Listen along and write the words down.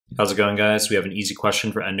How's it going, guys? We have an easy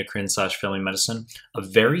question for endocrine slash family medicine. A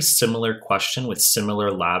very similar question with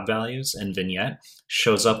similar lab values and vignette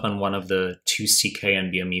shows up on one of the 2CK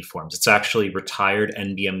nbme forms. It's actually retired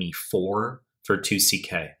nbme 4 for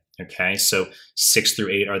 2CK. Okay, so 6 through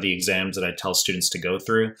 8 are the exams that I tell students to go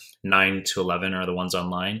through. 9 to 11 are the ones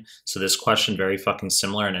online. So this question, very fucking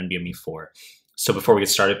similar in nbme 4. So before we get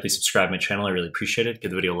started, please subscribe to my channel. I really appreciate it. Give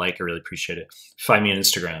the video a like. I really appreciate it. Find me on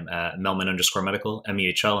Instagram at mehlman_medical,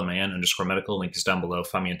 mehlman_medical. Link is down below.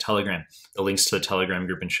 Find me on Telegram. The links to the Telegram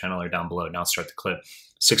group and channel are down below. Now let's start the clip.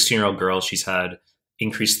 16-year-old girl. She's had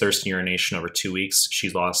increased thirst and urination over 2 weeks.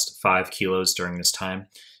 She's lost 5 kilos during this time.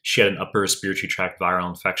 She had an upper respiratory tract viral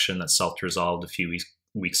infection that self-resolved a few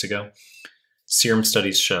weeks ago. Serum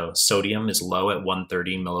studies show sodium is low at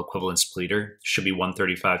 130 milliequivalents per liter, should be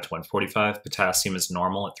 135 to 145. Potassium is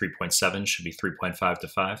normal at 3.7, should be 3.5 to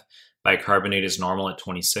 5. Bicarbonate is normal at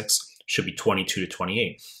 26, should be 22 to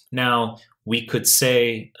 28. Now, we could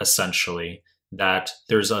say essentially that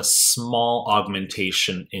there's a small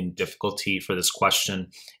augmentation in difficulty for this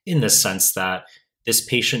question in the sense that this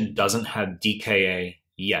patient doesn't have DKA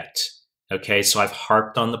yet. Okay, so I've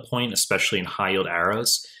harped on the point, especially in high yield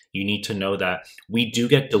arrows. You need to know that we do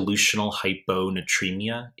get dilutional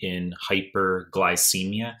hyponatremia in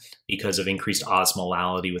hyperglycemia because of increased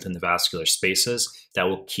osmolality within the vascular spaces that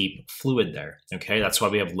will keep fluid there. Okay, that's why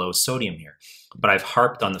we have low sodium here. But I've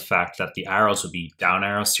harped on the fact that the arrows would be down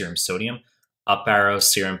arrow serum sodium, up arrow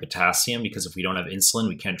serum potassium, because if we don't have insulin,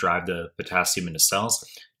 we can't drive the potassium into cells.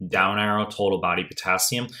 Down arrow total body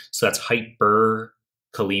potassium. So that's hyperkalemia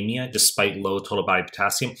despite low total body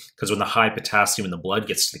potassium, because when the high potassium in the blood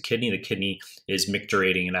gets to the kidney is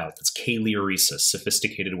micturating it out. That's kaliuresis,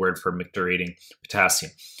 sophisticated word for micturating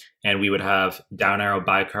potassium. And we would have down arrow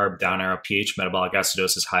bicarb, down arrow pH, metabolic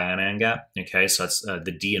acidosis, high anion gap. Okay, so that's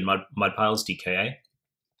the D in mud piles, DKA.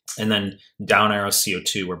 And then down arrow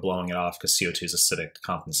CO2, we're blowing it off because CO2 is acidic to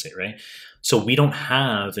compensate, right? So we don't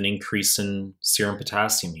have an increase in serum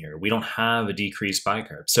potassium here. We don't have a decreased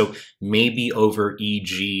bicarb. So maybe over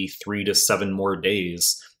EG 3 to 7 more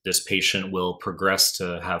days, this patient will progress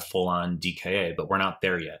to have full-on DKA, but we're not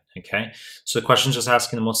there yet, okay? So the question is just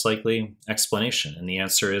asking the most likely explanation, and the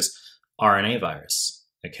answer is RNA virus.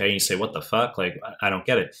 Okay, you say, what the fuck? Like, I don't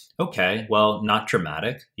get it. Okay, well, not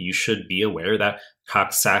dramatic. You should be aware that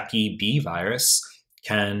Coxsackie B virus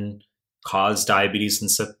can cause diabetes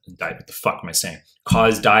what the fuck am I saying?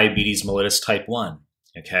 Cause diabetes mellitus type 1,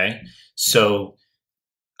 okay? So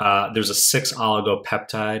there's a 6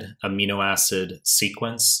 oligopeptide amino acid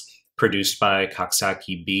sequence produced by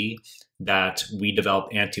Coxsackie B that we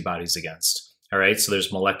develop antibodies against, all right? So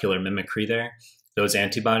there's molecular mimicry there. Those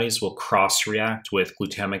antibodies will cross-react with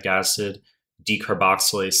glutamic acid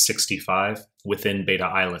decarboxylase 65 within beta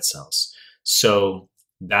islet cells. So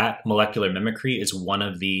that molecular mimicry is one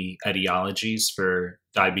of the etiologies for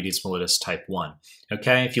diabetes mellitus type 1.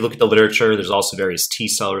 Okay, if you look at the literature, there's also various T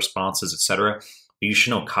cell responses, etc. But you should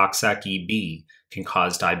know Coxsackie B can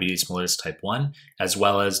cause diabetes mellitus type 1 as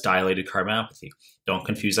well as dilated cardiomyopathy. Don't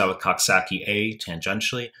confuse that with Coxsackie A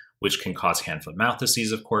tangentially, which can cause hand-foot-mouth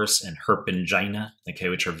disease, of course, and herpangina, okay,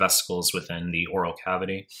 which are vesicles within the oral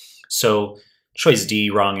cavity. So choice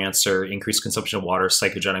D, wrong answer, increased consumption of water,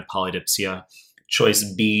 psychogenic polydipsia. Choice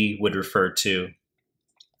B would refer to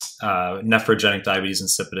nephrogenic diabetes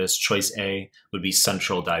insipidus. Choice A would be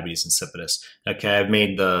central diabetes insipidus. Okay, I've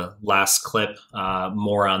made the last clip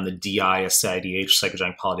more on the DI, SIDH,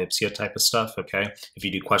 psychogenic polydipsia type of stuff, okay? If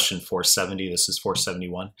you do question 470, this is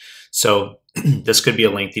 471. So this could be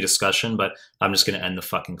a lengthy discussion, but I'm just gonna end the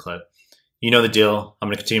fucking clip. You know the deal. I'm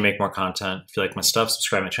gonna continue to make more content. If you like my stuff,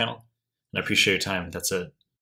 subscribe to my channel. And I appreciate your time. That's it.